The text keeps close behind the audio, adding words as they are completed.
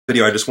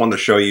video, I just wanted to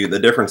show you the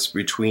difference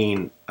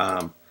between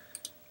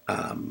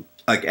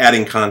like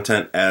adding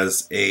content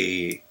as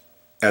a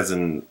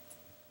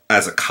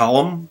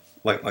column,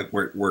 like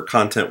where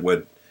content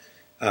would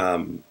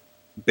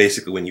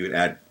basically, when you would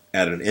add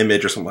an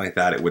image or something like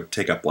that, it would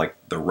take up like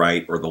the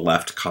right or the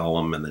left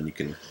column, and then you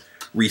can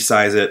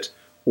resize it.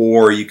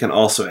 Or you can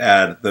also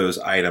add those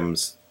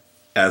items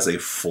as a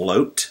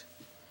float.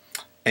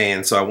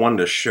 And so I wanted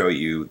to show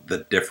you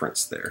the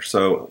difference there.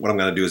 So what I'm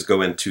going to do is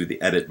go into the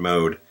edit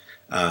mode,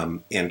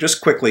 and just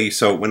quickly,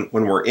 so when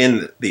we're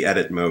in the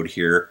edit mode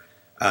here,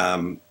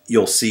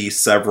 you'll see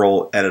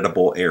several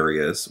editable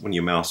areas when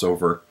you mouse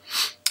over.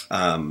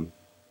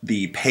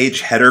 The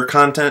page header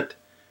content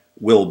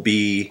will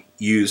be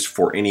used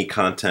for any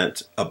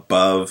content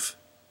above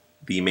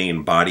the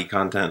main body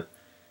content.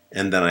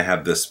 And then I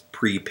have this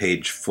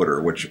pre-page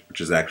footer, which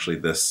is actually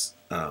this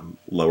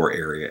lower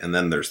area, and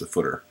then there's the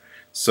footer.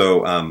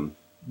 So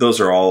those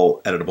are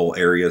all editable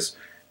areas.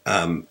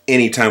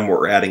 Anytime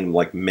we're adding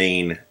like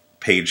main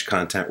page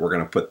content, we're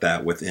going to put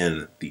that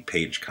within the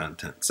page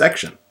content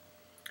section.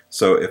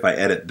 So if I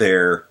edit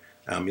there,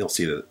 you'll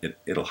see that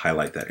it'll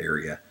highlight that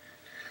area.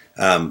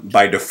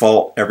 By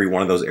default, every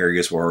one of those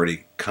areas will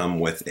already come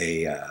with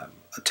a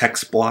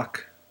text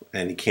block,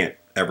 and you can't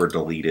ever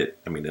delete it.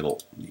 I mean,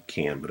 you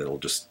can, but it'll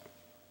just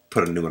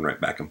put a new one right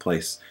back in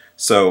place.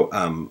 So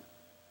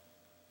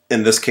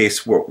in this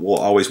case, we'll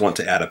always want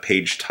to add a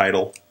page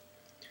title,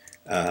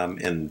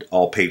 and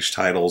all page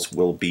titles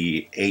will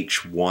be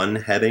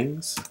H1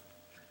 headings.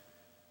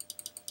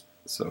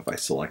 So if I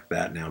select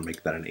that now and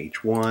make that an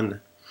H1,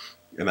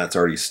 and that's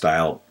already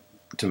styled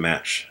to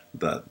match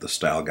the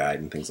style guide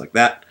and things like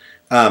that.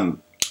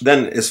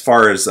 Then as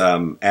far as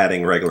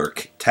adding regular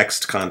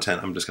text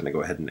content, I'm just going to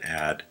go ahead and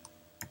add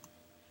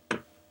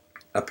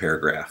a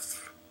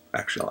paragraph.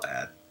 Actually, I'll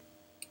add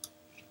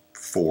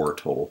 4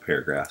 total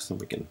paragraphs, and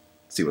we can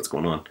see what's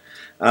going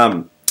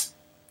on.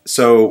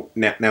 So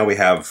now we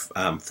have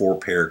 4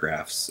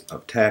 paragraphs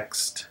of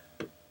text,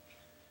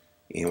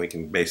 and we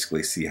can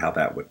basically see how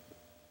that would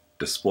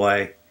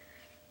display.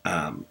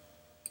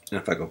 And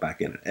if I go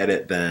back in and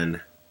edit,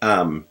 then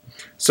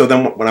so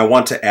then when I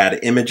want to add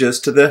images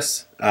to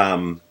this,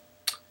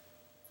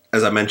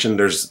 as I mentioned,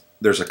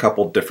 there's a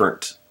couple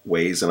different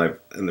ways, and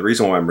the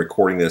reason why I'm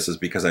recording this is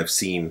because I've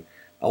seen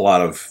a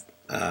lot of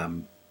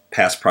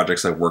past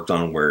projects I've worked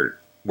on where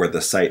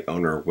the site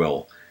owner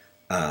will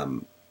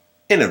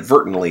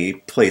inadvertently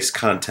place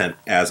content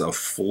as a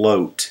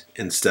float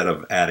instead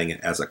of adding it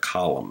as a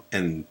column,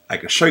 and I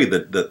can show you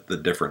the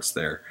difference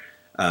there.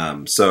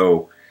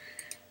 So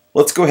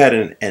let's go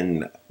ahead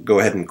and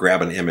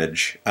grab an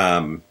image.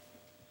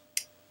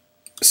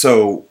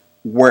 So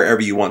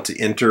wherever you want to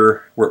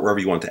enter, wherever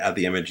you want to add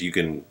the image, you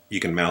can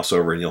mouse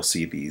over, and you'll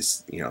see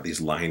these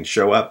these lines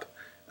show up.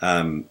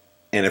 And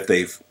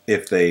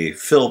if they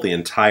fill the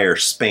entire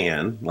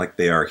span like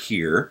they are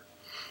here,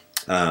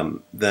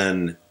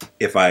 then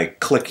if I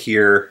click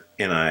here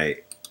and I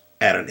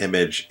add an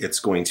image,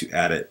 it's going to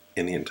add it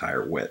in the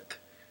entire width.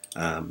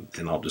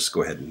 And I'll just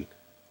go ahead and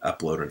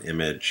upload an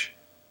image.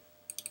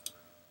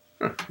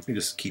 Let me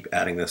just keep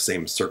adding the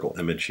same circle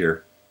image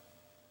here.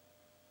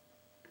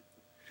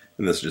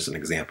 And this is just an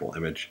example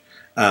image.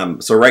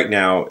 So right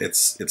now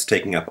it's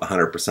taking up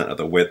 100% of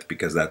the width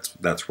because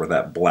that's where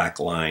that black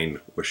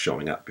line was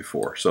showing up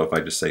before. So if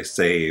I just say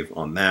save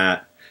on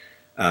that,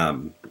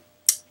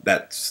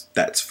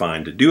 that's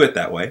fine to do it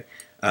that way.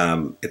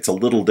 It's a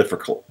little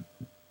difficult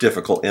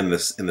in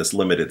this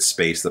limited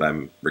space that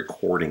I'm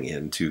recording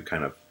in to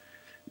kind of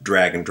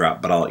drag and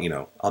drop, but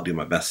I'll do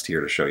my best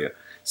here to show you.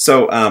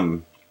 So let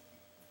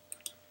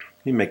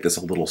me make this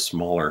a little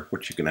smaller,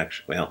 which you can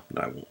actually, well,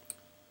 no, I won't.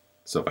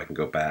 So if I can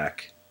go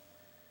back,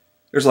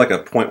 there's like a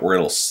point where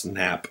it'll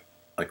snap,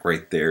 like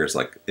right there is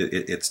like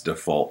its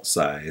default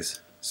size.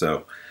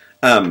 So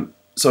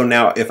so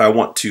now if I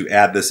want to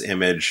add this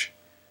image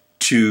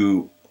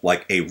to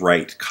like a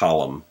right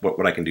column,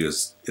 what I can do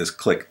is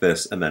click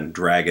this and then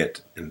drag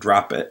it and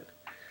drop it.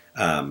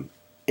 And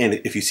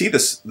if you see the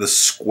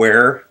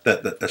square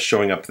that's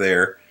showing up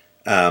there,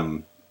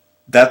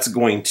 that's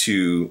going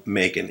to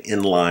make an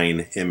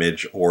inline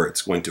image, or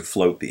it's going to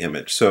float the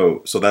image.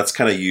 So that's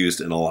kind of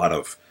used in a lot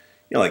of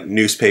like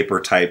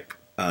newspaper type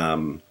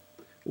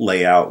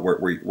layout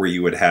where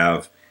you would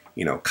have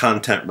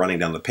content running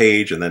down the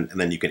page, and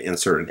then you can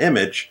insert an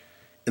image,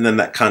 and then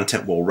that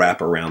content will wrap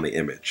around the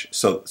image.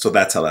 So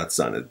that's how that's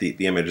done.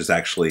 The image is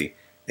actually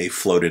a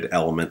floated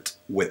element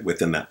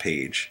within that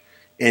page,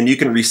 and you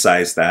can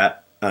resize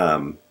that.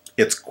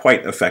 It's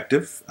quite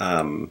effective,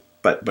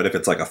 but if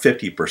it's like a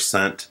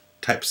 50%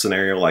 type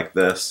scenario like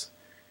this,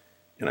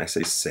 and I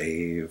say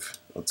save,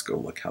 let's go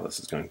look how this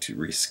is going to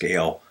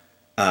rescale.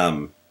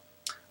 A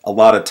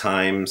lot of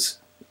times,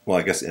 well,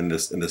 I guess in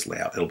this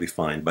layout it'll be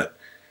fine, but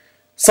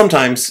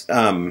sometimes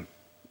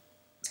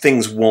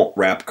things won't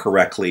wrap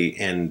correctly,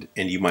 and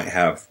you might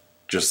have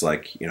just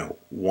like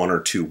 1 or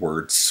 2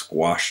 words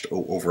squashed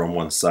over on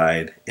one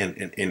side, and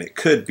it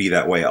could be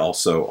that way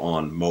also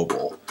on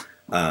mobile.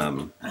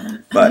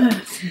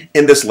 But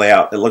in this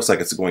layout, it looks like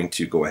it's going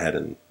to go ahead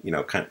and, you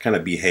know, kind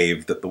of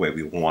behave the way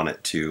we want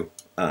it to.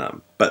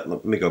 But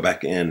let me go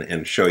back in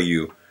and show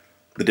you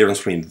the difference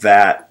between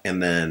that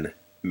and then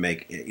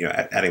make, you know,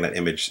 adding that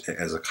image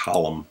as a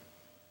column,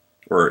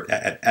 or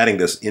adding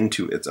this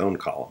into its own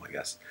column, I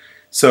guess.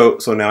 So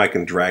now I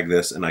can drag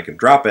this and I can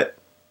drop it.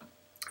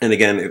 And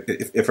again,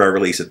 if I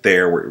release it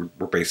there,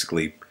 we're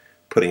basically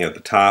putting it at the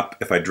top.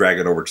 If I drag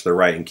it over to the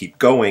right and keep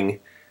going,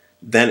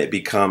 then it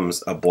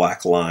becomes a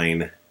black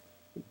line,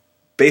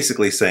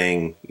 basically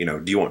saying, you know,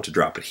 do you want to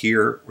drop it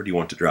here or do you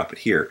want to drop it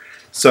here?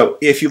 So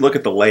if you look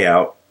at the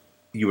layout,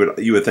 you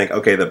would think,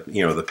 okay,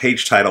 the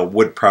page title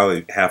would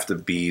probably have to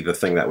be the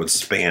thing that would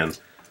span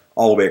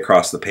all the way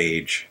across the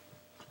page,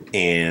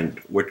 and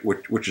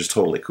which is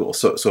totally cool.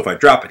 So if I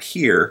drop it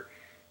here,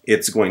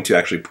 it's going to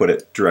actually put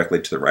it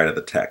directly to the right of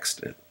the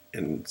text.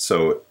 And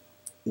so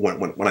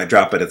when I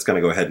drop it, it's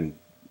going to go ahead and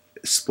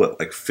split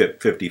like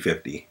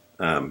 50-50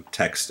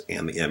 text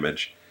and the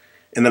image.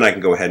 And then I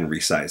can go ahead and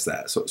resize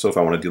that. So if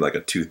I want to do like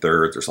a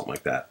 2/3 or something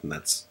like that, and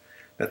that's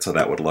how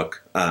that would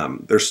look.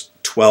 There's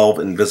 12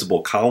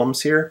 invisible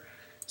columns here.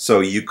 So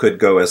you could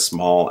go as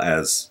small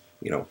as,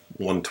 you know,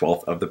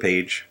 1/12 of the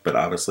page, but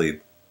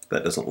obviously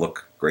that doesn't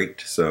look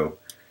great. So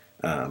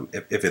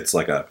if it's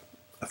like a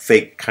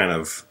fake kind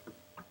of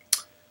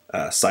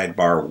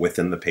sidebar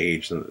within the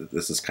page, then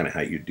this is kind of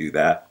how you do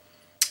that.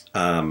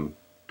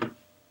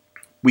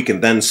 We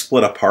can then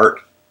split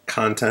apart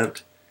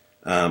content.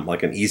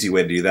 Like an easy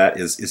way to do that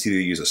is either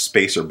use a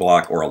spacer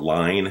block or a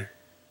line.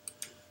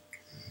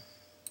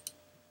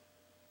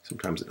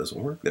 Sometimes it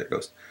doesn't work. There it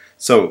goes.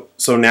 So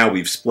now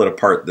we've split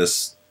apart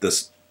this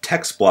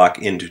text block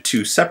into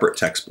two separate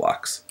text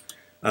blocks,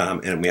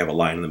 and we have a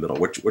line in the middle,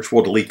 which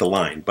will delete the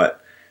line.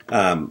 But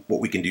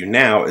what we can do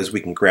now is we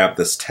can grab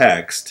this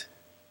text,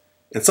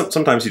 and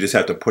sometimes you just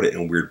have to put it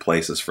in weird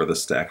places for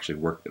this to actually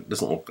work. It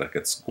doesn't look like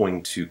it's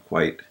going to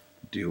quite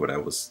do what I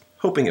was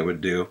hoping it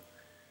would do,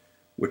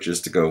 which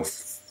is to go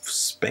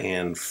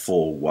span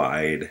full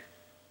wide.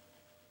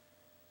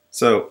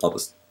 So I'll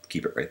just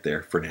keep it right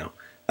there for now.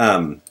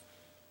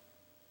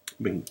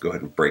 We can go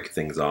ahead and break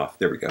things off.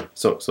 There we go.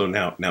 So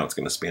now it's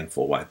going to span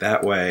full wide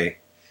that way.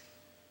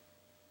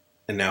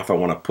 And now if I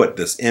want to put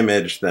this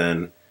image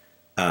then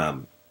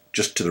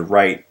just to the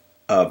right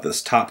of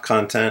this top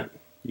content,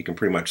 you can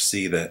pretty much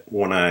see that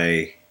when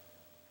I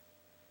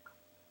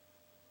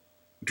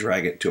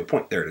drag it to a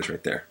point, there it is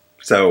right there.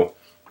 So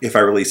if I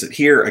release it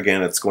here,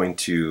 again, it's going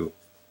to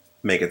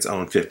make its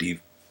own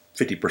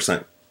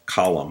 50%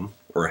 column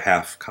or a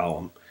half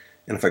column.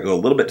 And if I go a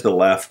little bit to the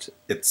left,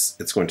 it's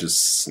going to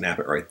snap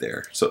it right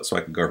there. So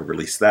I can go and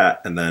release that,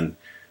 and then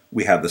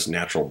we have this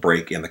natural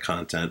break in the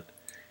content.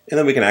 And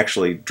then we can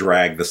actually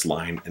drag this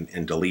line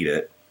and delete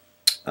it.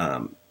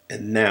 And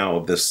now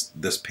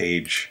this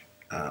page,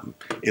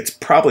 it's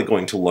probably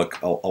going to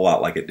look a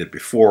lot like it did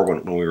before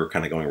when we were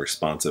kind of going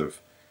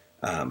responsive.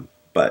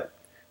 But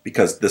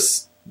because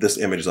this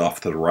image is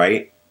off to the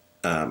right,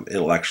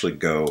 it'll actually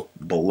go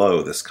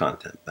below this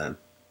content then,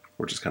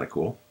 which is kind of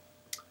cool.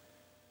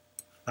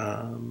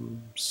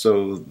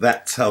 So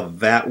that's how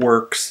that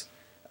works.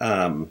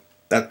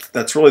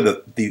 That's really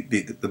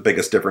the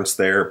biggest difference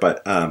there.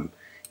 But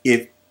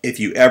if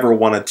you ever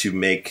wanted to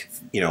make,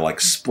 you know,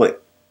 like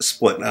split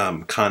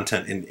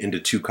content into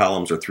 2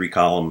 columns or 3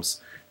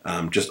 columns,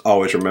 just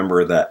always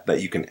remember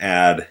that you can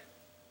add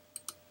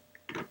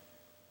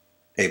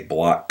a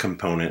block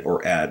component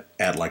or add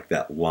like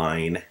that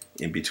line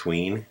in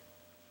between.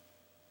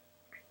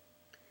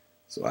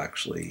 So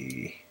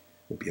actually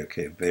we'll be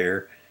okay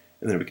there.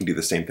 And then we can do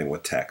the same thing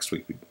with text.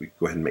 We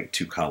go ahead and make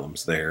 2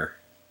 columns there.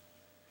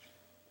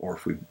 Or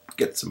if we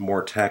get some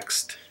more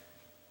text,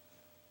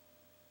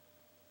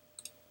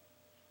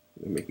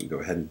 then we can go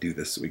ahead and do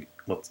this.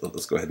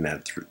 Let's go ahead and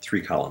add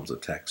 3 columns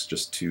of text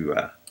just to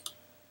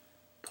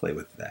play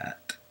with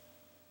that.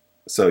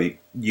 So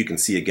you can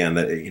see again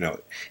that, you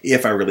know,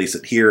 if I release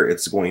it here,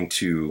 it's going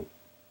to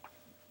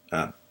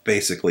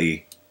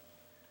basically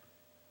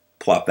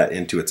plop that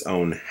into its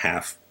own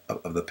half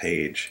of the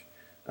page.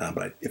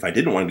 But if I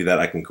didn't want to do that,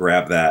 I can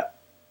grab that,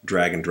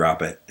 drag and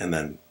drop it, and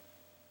then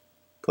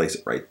place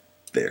it right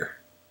there.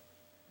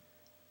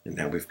 And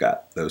now we've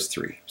got those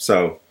 3.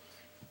 So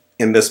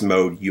in this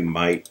mode, you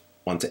might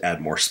want to add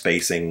more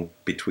spacing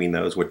between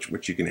those,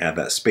 which you can add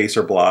that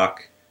spacer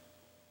block,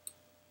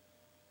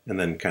 and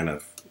then kind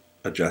of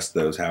adjust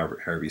those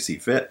however you see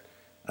fit.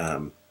 We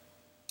can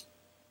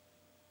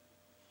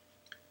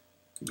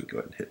go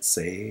ahead and hit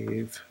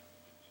save.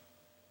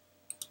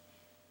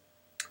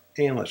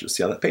 And let's just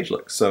see how that page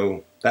looks.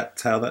 So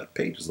that's how that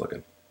page is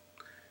looking.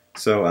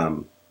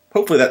 So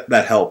hopefully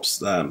that helps.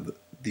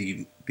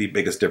 The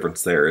biggest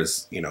difference there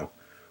is, you know,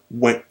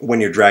 when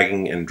you're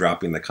dragging and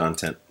dropping the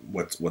content,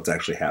 what's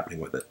actually happening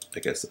with it. I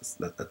guess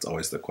that's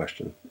always the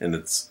question, and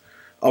it's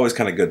always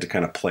kind of good to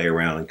kind of play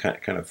around and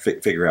kind of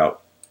figure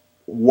out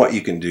what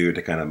you can do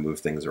to kind of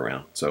move things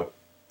around. So,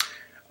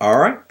 all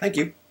right, thank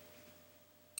you.